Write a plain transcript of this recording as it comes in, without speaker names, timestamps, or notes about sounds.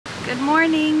Good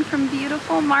morning from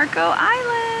beautiful Marco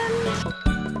Island.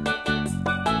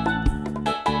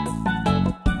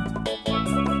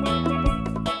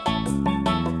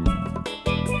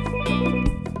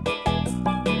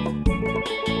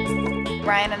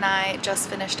 Ryan and I just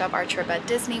finished up our trip at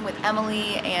Disney with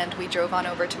Emily and we drove on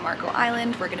over to Marco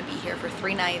Island. We're gonna be here for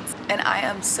 3 nights and I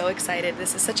am so excited.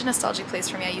 This is such a nostalgic place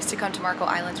for me. I used to come to Marco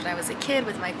Island when I was a kid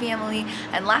with my family,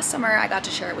 and last summer I got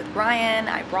to share it with Ryan.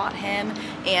 I brought him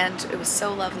and it was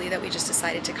so lovely that we just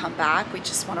decided to come back. We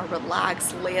just want to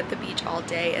relax, lay at the beach all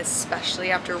day,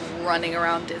 especially after running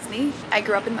around Disney. I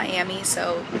grew up in Miami,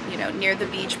 so you know, near the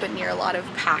beach but near a lot of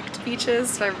packed beaches,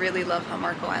 so I really love how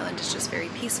Marco Island is just very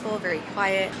peaceful, very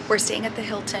quiet. We're staying at the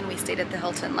Hilton. We stayed at the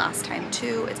Hilton last time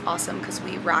too. It's awesome because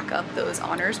we rack up those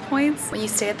honors points. When you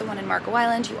stay at the one in Marco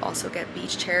Island, you also get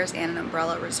beach chairs and an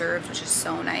umbrella reserved, which is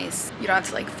so nice. You don't have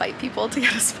to like fight people to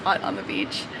get a spot on the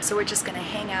beach. So we're just gonna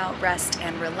hang out, rest,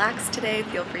 and relax today.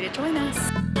 Feel free to join us.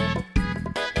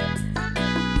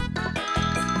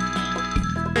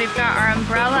 We've got our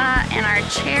umbrella and our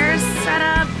chairs set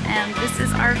up, and this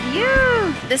is our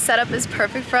view. This setup is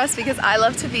perfect for us because I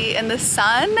love to be in the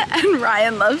sun and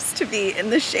Ryan loves to be in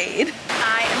the shade.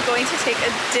 I am going to take a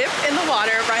dip in the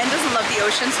water. Ryan doesn't love the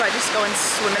ocean, so I just go and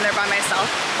swim in there by myself.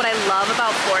 What I love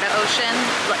about Florida ocean,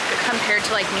 like, compared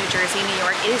to like New Jersey, New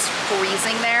York, it is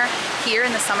freezing there. Here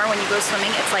in the summer when you go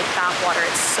swimming, it's like bath water.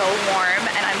 It's so warm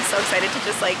and I'm so excited to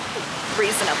just like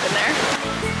freezing up in there.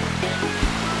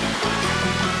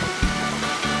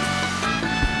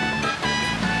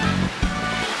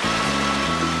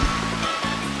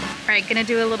 All right, gonna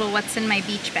do a little what's in my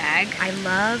beach bag. I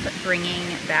love bringing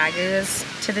bags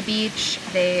to the beach.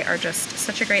 They are just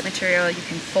such a great material. You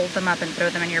can fold them up and throw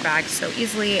them in your bag so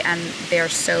easily, and they're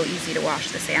so easy to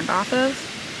wash the sand off of.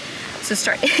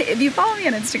 So if you follow me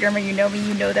on Instagram or you know me,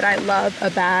 you know that I love a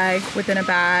bag within a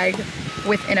bag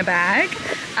within a bag.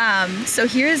 So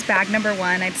here's bag number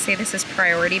 1. I'd say this is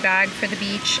priority bag for the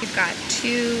beach. We've got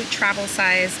 2 travel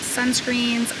size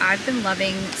sunscreens. I've been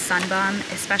loving Sunbum,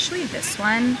 especially this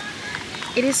one.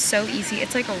 It is so easy.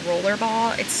 It's like a roller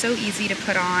ball. It's so easy to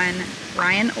put on.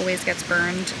 Ryan always gets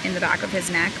burned in the back of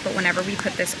his neck, but whenever we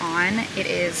put this on, it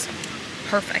is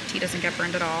perfect. He doesn't get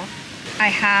burned at all. I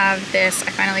have this, I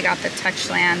finally got the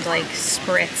Touchland like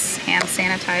spritz hand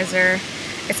sanitizer.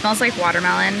 It smells like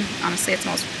watermelon. Honestly, it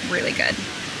smells really good.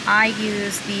 I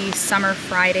use the Summer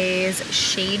Fridays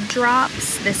Shade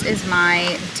Drops. This is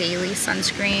my daily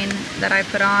sunscreen that I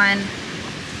put on.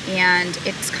 And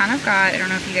it's kind of got, I don't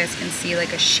know if you guys can see,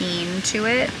 like a sheen to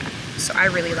it. So I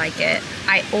really like it.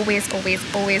 I always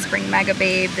bring Mega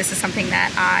Babe. This is something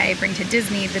that I bring to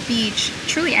Disney, the beach,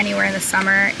 truly anywhere in the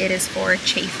summer. It is for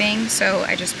chafing. So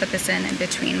I just put this in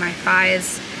between my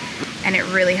thighs and it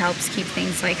really helps keep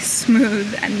things like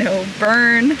smooth and no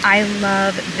burn. I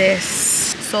love this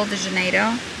Sol de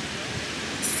Janeiro.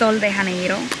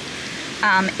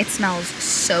 It smells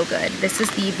so good. This is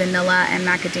the vanilla and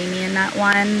macadamia nut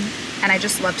one, and I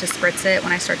just love to spritz it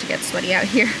when I start to get sweaty out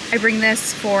here. I bring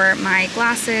this for my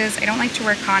glasses. I don't like to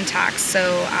wear contacts,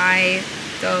 so I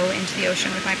go into the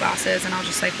ocean with my glasses and I'll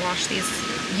just like wash these,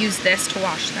 use this to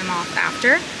wash them off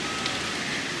after.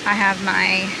 I have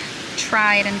my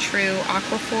tried and true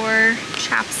Aquaphor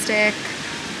chapstick.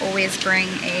 Always bring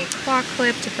a claw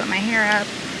clip to put my hair up.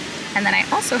 And then I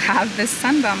also have this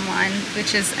Sunbum one,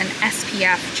 which is an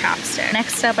SPF chapstick.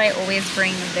 Next up, I always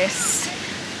bring this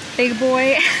big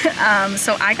boy.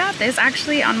 So I got this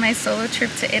actually on my solo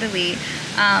trip to Italy,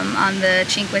 on the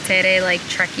Cinque Terre, like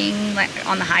trekking, like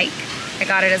on the hike. I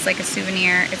got it as like a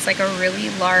souvenir. It's like a really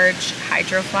large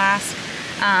hydro flask.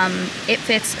 It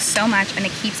fits so much and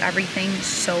it keeps everything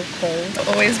so cold.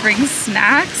 Always bring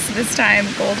snacks. This time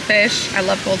goldfish. I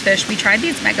love goldfish. We tried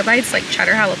these megabites, like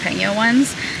cheddar jalapeno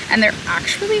ones, and they're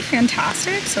actually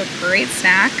fantastic, so great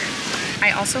snack.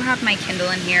 I also have my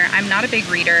Kindle in here. I'm not a big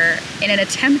reader. In an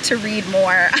attempt to read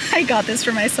more, I got this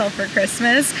for myself for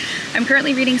Christmas. I'm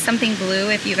currently reading Something Blue.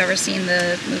 If you've ever seen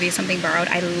the movie Something Borrowed,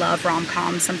 I love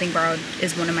rom-coms. Something Borrowed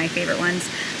is one of my favorite ones.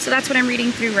 So that's what I'm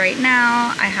reading through right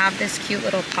now. I have this cute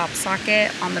little pop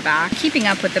socket on the back. Keeping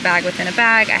up with the bag within a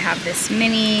bag, I have this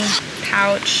mini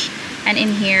pouch. And in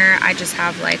here, I just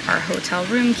have like our hotel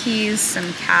room keys,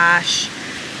 some cash,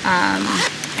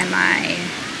 and my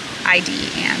ID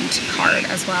and card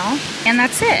as well. And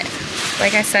that's it.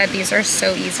 Like I said, these are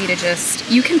so easy to just,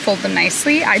 you can fold them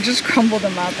nicely. I just crumble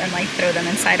them up and like throw them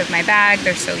inside of my bag.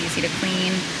 They're so easy to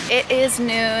clean. It is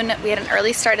noon. We had an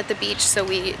early start at the beach, so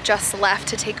we just left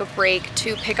to take a break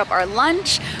to pick up our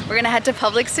lunch. We're gonna head to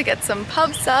Publix to get some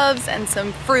pub subs and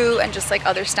some fruit and just like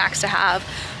other snacks to have.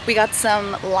 We got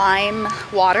some lime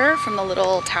water from the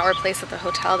little tower place at the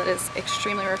hotel that is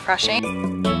extremely refreshing.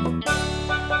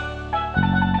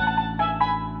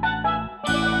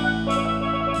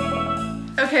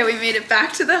 Okay, we made it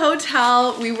back to the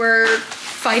hotel. We were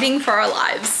fighting for our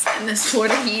lives in this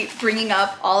Florida heat, bringing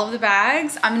up all of the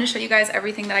bags. I'm gonna show you guys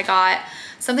everything that I got.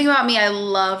 Something about me, I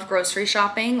love grocery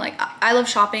shopping. Like, I love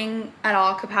shopping at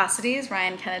all capacities.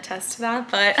 Ryan can attest to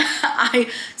that, but I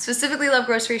specifically love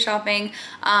grocery shopping.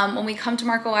 When we come to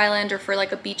Marco Island or for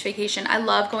like a beach vacation, I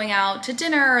love going out to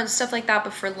dinner or stuff like that,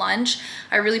 but for lunch,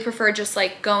 I really prefer just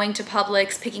like going to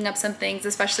Publix, picking up some things,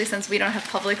 especially since we don't have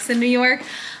Publix in New York.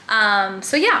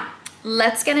 So yeah,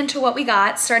 let's get into what we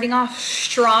got. Starting off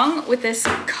strong with this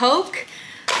Coke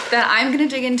that I'm gonna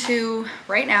dig into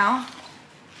right now.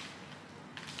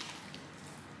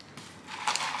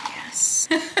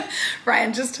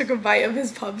 Ryan just took a bite of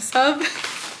his pub sub.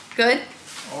 Good?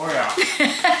 Oh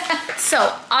yeah.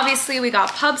 So obviously we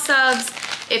got pub subs.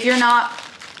 If you don't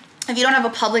have a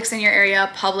Publix in your area,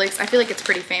 Publix, I feel like it's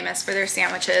pretty famous for their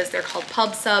sandwiches. They're called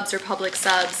pub subs or Publix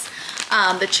subs.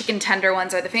 The chicken tender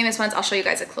ones are the famous ones. I'll show you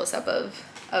guys a close-up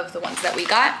of the ones that we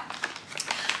got.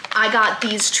 I got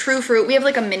these True Fruit. We have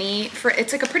like a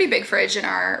it's like a pretty big fridge in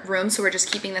our room, so we're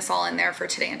just keeping this all in there for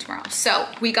today and tomorrow. So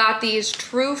we got these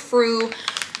True Fruit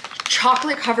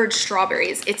chocolate covered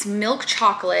strawberries. It's milk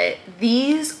chocolate.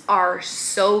 These are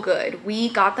so good. We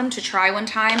got them to try one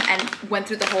time and went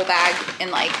through the whole bag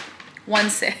in like one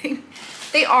sitting.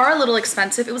 They are a little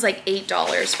expensive. It was like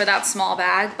 $8 for that small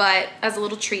bag, but as a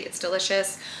little treat, it's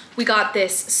delicious. We got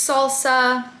this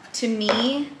salsa. To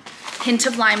me, hint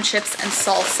of lime chips and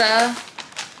salsa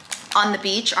on the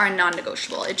beach are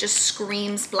non-negotiable. It just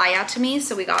screams playa to me,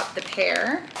 so we got the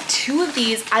pair. Two of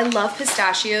these, I love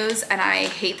pistachios and I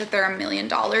hate that they're $1 million,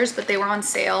 but they were on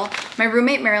sale. My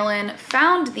roommate Marilyn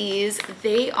found these.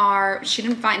 She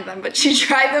didn't find them, but she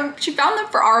tried them. She found them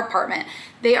for our apartment.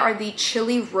 They are the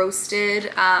chili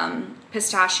roasted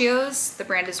pistachios. The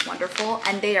brand is Wonderful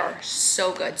and they are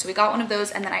so good. So we got one of those,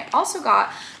 and then I also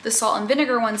got the salt and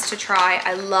vinegar ones to try.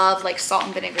 I love like salt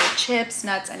and vinegar chips,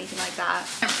 nuts, anything like that.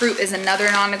 And fruit is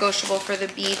another non-negotiable for the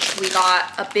beach. We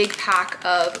got a big pack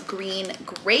of green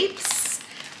grapes.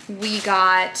 We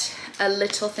got a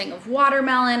little thing of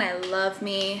watermelon. I love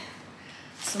me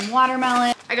some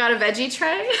watermelon. I got a veggie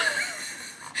tray.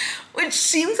 Which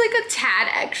seems like a tad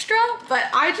extra, but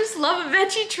I just love a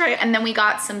veggie tray. And then we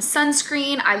got some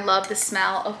sunscreen. I love the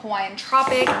smell of Hawaiian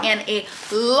Tropic, and a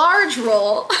large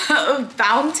roll of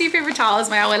Bounty paper towels.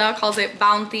 My abuela calls it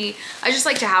Bounty. I just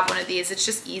like to have one of these. It's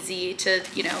just easy to,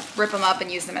 you know, rip them up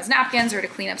and use them as napkins or to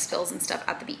clean up spills and stuff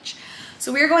at the beach.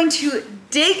 So we are going to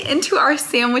dig into our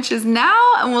sandwiches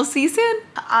now, and we'll see you soon.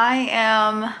 I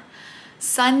am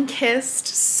sun-kissed,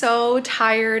 so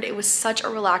tired. It was such a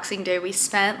relaxing day. We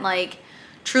spent like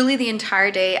truly the entire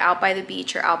day out by the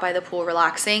beach or out by the pool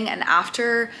relaxing, and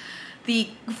after the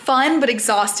fun but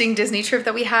exhausting Disney trip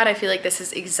that we had, I feel like this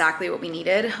is exactly what we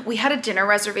needed. We had a dinner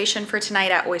reservation for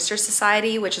tonight at Oyster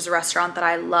Society, which is a restaurant that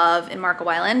I love in Marco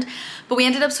Island, but we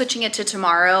ended up switching it to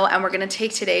tomorrow, and we're gonna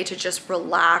take today to just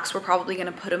relax. We're probably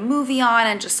gonna put a movie on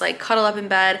and just like cuddle up in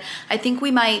bed. I think we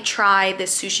might try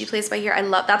this sushi place by here.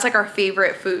 That's like our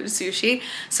favorite food, sushi.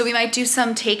 So we might do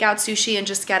some takeout sushi and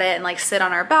just get it and like sit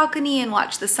on our balcony and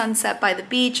watch the sunset by the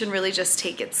beach and really just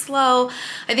take it slow.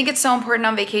 I think it's so important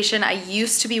on vacation. I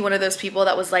used to be one of those people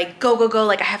that was like, go, go, go,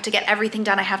 like I have to get everything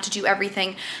done, I have to do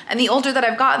everything. And the older that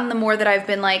I've gotten, the more that I've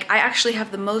been like, I actually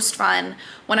have the most fun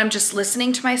when I'm just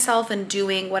listening to myself and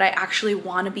doing what I actually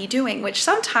want to be doing, which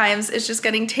sometimes is just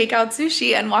getting takeout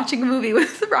sushi and watching a movie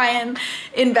with Ryan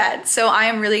in bed. So I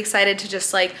am really excited to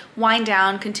just like wind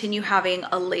down, continue having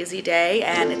a lazy day,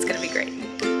 and it's gonna be great.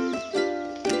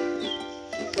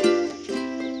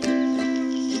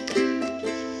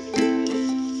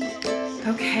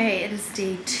 Okay, it is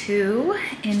day 2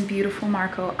 in beautiful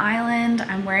Marco Island.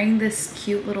 I'm wearing this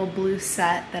cute little blue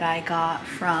set that I got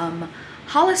from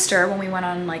Hollister when we went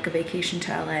on like a vacation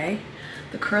to LA.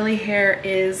 The curly hair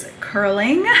is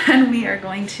curling and we are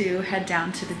going to head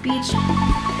down to the beach.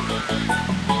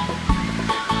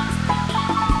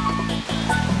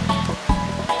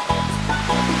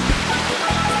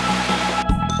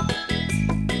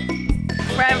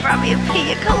 Ryan brought me a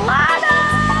pina colada.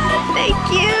 Thank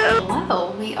you.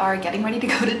 Hello, we we are getting ready to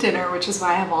go to dinner, which is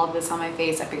why I have all of this on my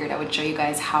face. I figured I would show you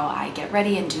guys how I get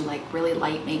ready and do like really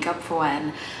light makeup for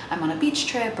when I'm on a beach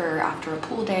trip or after a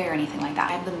pool day or anything like that.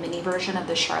 I have the mini version of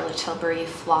the Charlotte Tilbury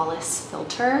Flawless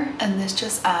Filter, and this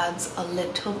just adds a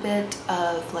little bit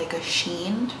of like a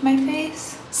sheen to my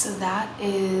face. So that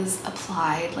is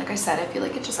applied. Like I said, I feel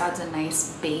like it just adds a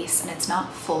nice base and it's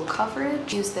not full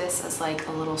coverage. Use this as like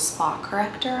a little spot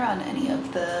corrector on any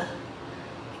of the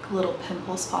little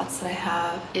pimple spots that I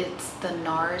have. It's the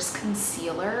NARS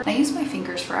concealer. I use my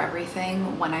fingers for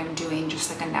everything when I'm doing just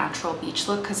like a natural beach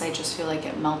look because I just feel like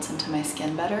it melts into my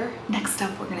skin better. Next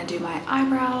up, we're gonna do my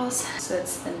eyebrows. So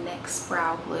it's the NYX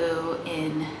Brow Glue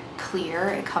in clear.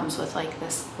 It comes with like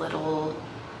this little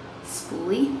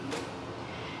spoolie.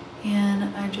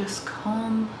 And I just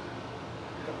comb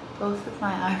both of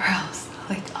my eyebrows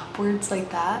like upwards like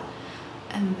that.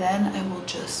 And then I will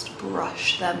just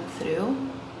brush them through.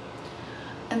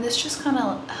 And this just kind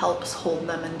of helps hold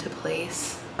them into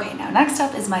place. Okay, now next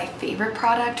up is my favorite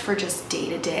product for just day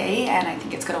to day, and I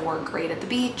think it's gonna work great at the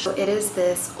beach. So it is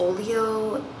this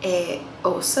Olio e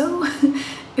Osso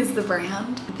is the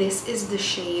brand. This is the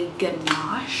shade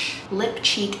Ganache Lip,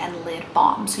 Cheek, and Lid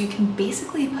Balm. So you can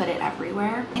basically put it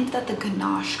everywhere. I think that the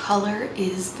Ganache color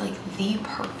is like the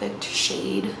perfect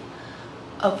shade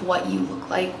of what you look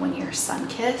like when you're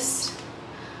sun-kissed.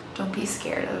 Don't be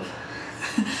scared of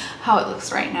how it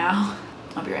looks right now.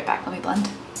 I'll be right back, let me blend.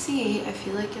 See, I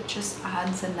feel like it just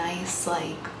adds a nice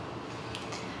like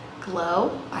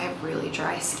glow. I have really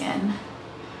dry skin,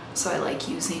 so I like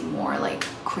using more like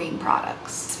cream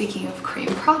products. Speaking of cream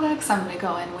products, I'm gonna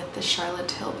go in with the Charlotte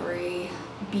Tilbury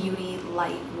Beauty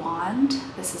Light Wand.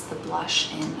 This is the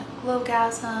blush in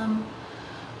Glowgasm.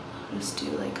 I'll just do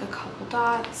like a couple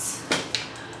dots,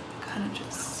 kind of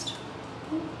just.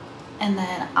 And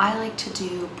then I like to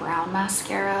do brown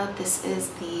mascara. This is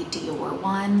the Dior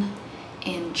one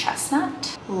in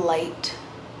Chestnut. Light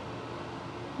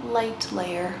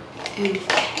layer.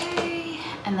 Okay.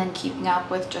 And then keeping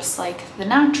up with just like the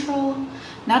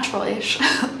natural-ish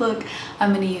look,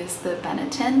 I'm gonna use the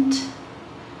Benetint.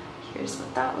 Here's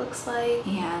what that looks like.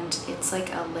 And it's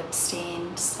like a lip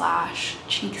stain slash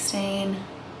cheek stain.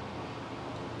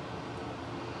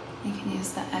 You can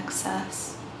use the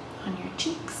excess on your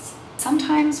cheeks.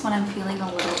 Sometimes when I'm feeling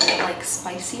a little bit like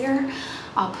spicier,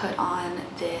 I'll put on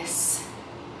this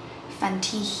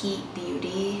Fenty Heat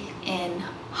Beauty in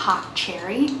Hot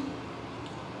Cherry.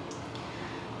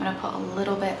 I'm gonna put a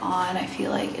little bit on. I feel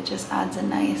like it just adds a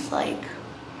nice like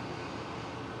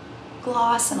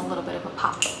gloss and a little bit of a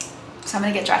pop. So I'm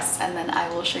gonna get dressed and then I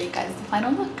will show you guys the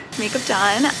final look. Makeup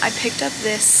done. I picked up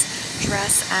this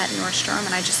dress at Nordstrom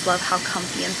and I just love how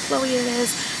comfy and flowy it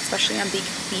is, especially on big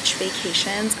beach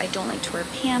vacations. I don't like to wear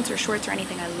pants or shorts or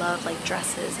anything. I love like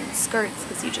dresses and skirts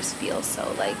because you just feel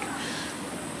so like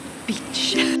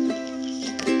beach.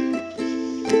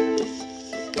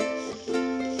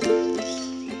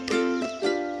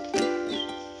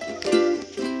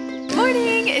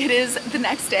 It is the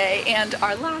next day and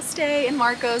our last day in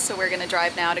Marcos, so we're gonna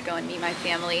drive now to go and meet my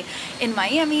family in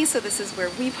Miami. So this is where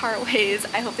we part ways.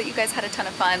 I hope that you guys had a ton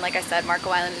of fun. Like I said, Marco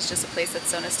Island is just a place that's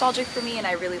so nostalgic for me and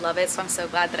I really love it, so I'm so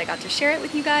glad that I got to share it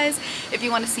with you guys. If you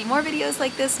want to see more videos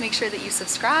like this, make sure that you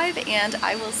subscribe and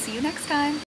I will see you next time.